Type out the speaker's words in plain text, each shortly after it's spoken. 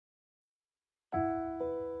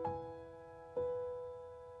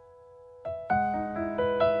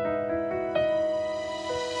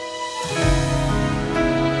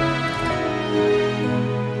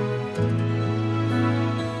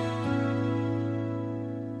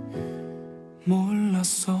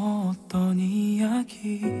몰랐었던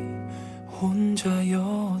이야기,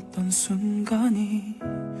 혼자였던 순간이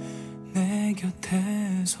내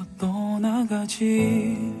곁에서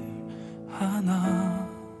떠나가질 않아.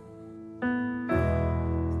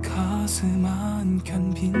 가슴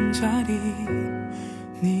한켠 빈자리,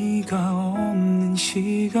 네가 없는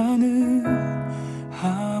시간은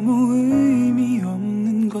아무 의미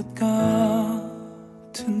없는 것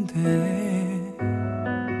같은데,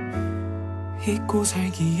 잊고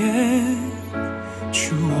살기에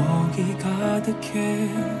추억이 가득해.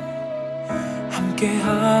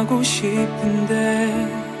 함께하고 싶은데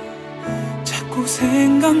자꾸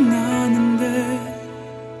생각나는데,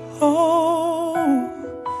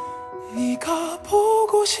 네가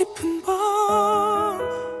보고 싶은 밤,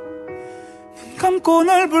 눈 감고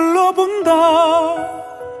널 불러본다.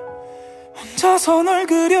 혼자서 널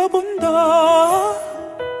그려본다.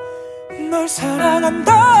 널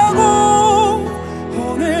사랑한다고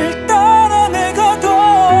오늘따라 내가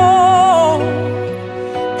더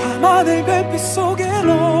밤하늘 별빛 속에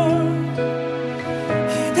널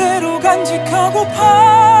이대로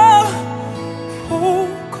간직하고파.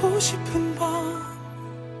 보고 싶은 밤,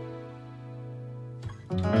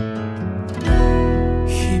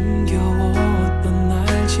 힘겨웠던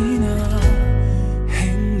날 지나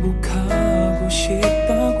행복하고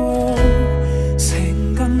싶다고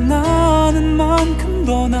생각나는 만큼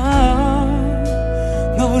더 나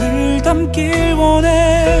너를 담길 원해.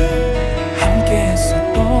 함께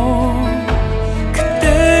했었던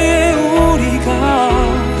그때의 우리가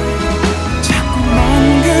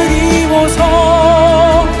자꾸만 그리워서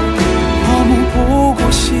너무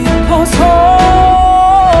보고 싶어서.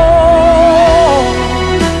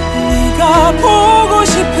 네가 보고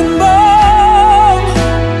싶은 밤,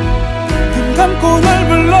 눈 감고 널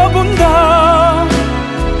불러본다.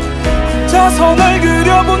 혼자서 널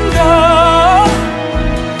그려본다.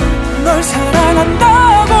 널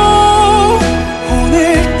사랑한다고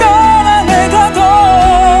오늘따라 내가 더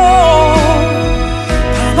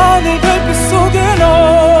밤하늘 별빛 속에 널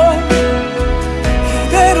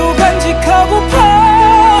이대로 간직하고파.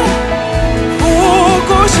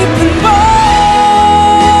 보고 싶은 밤,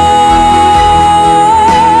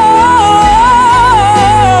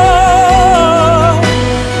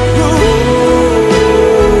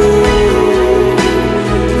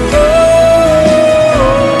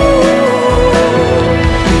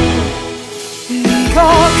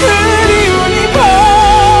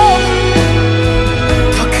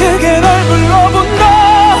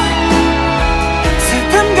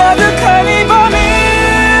 가득한